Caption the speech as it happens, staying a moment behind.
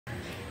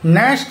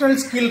National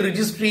Skill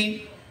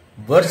Registry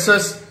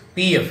versus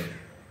PF.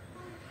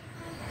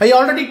 I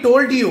already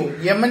told you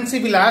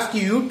MNC will ask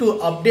you to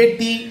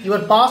update your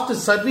past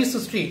service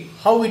history,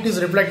 how it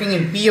is reflecting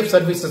in PF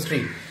service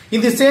history.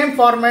 In the same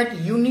format,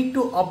 you need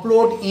to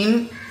upload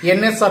in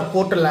NSR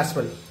portal as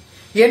well.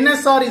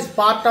 NSR is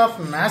part of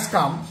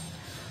NASSCOM.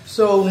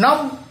 So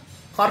now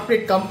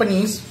corporate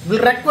companies will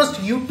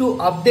request you to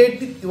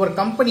update your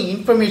company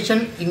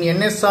information in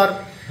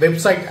NSR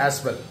website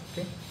as well.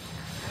 Okay?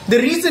 The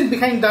reason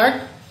behind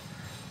that,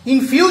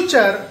 in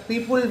future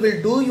people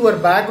will do your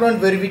background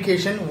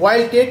verification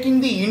while taking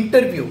the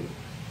interview,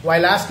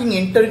 while asking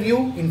interview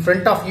in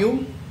front of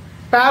you,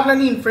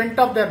 parallelly in front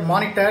of their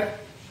monitor,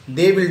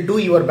 they will do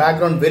your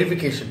background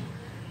verification.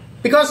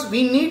 Because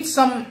we need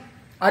some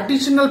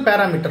additional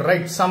parameter,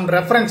 right? Some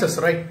references,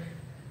 right?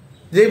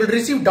 They will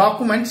receive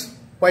documents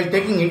while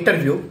taking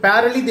interview.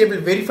 Parallelly, they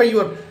will verify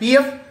your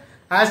PF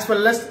as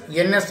well as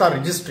NSR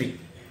registry.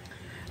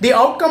 The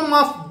outcome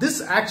of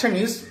this action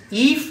is,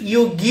 if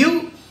you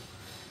give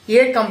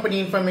A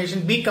company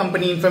information, B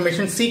company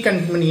information, C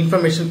company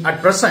information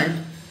at present,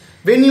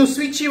 when you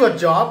switch your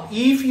job,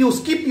 if you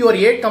skip your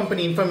A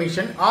company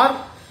information or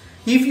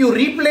if you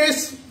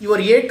replace your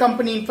A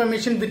company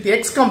information with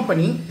X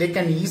company, they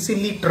can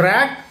easily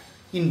track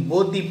in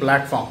both the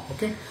platform.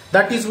 Okay,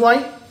 that is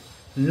why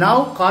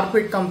now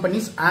corporate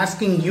companies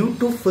asking you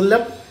to fill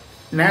up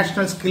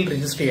National Skill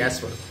Registry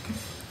as well. Okay.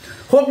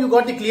 Hope you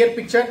got the clear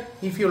picture.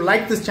 If you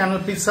like this channel,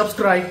 please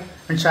subscribe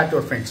and share to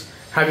your friends.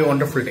 Have a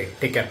wonderful day.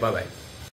 Take care. Bye bye.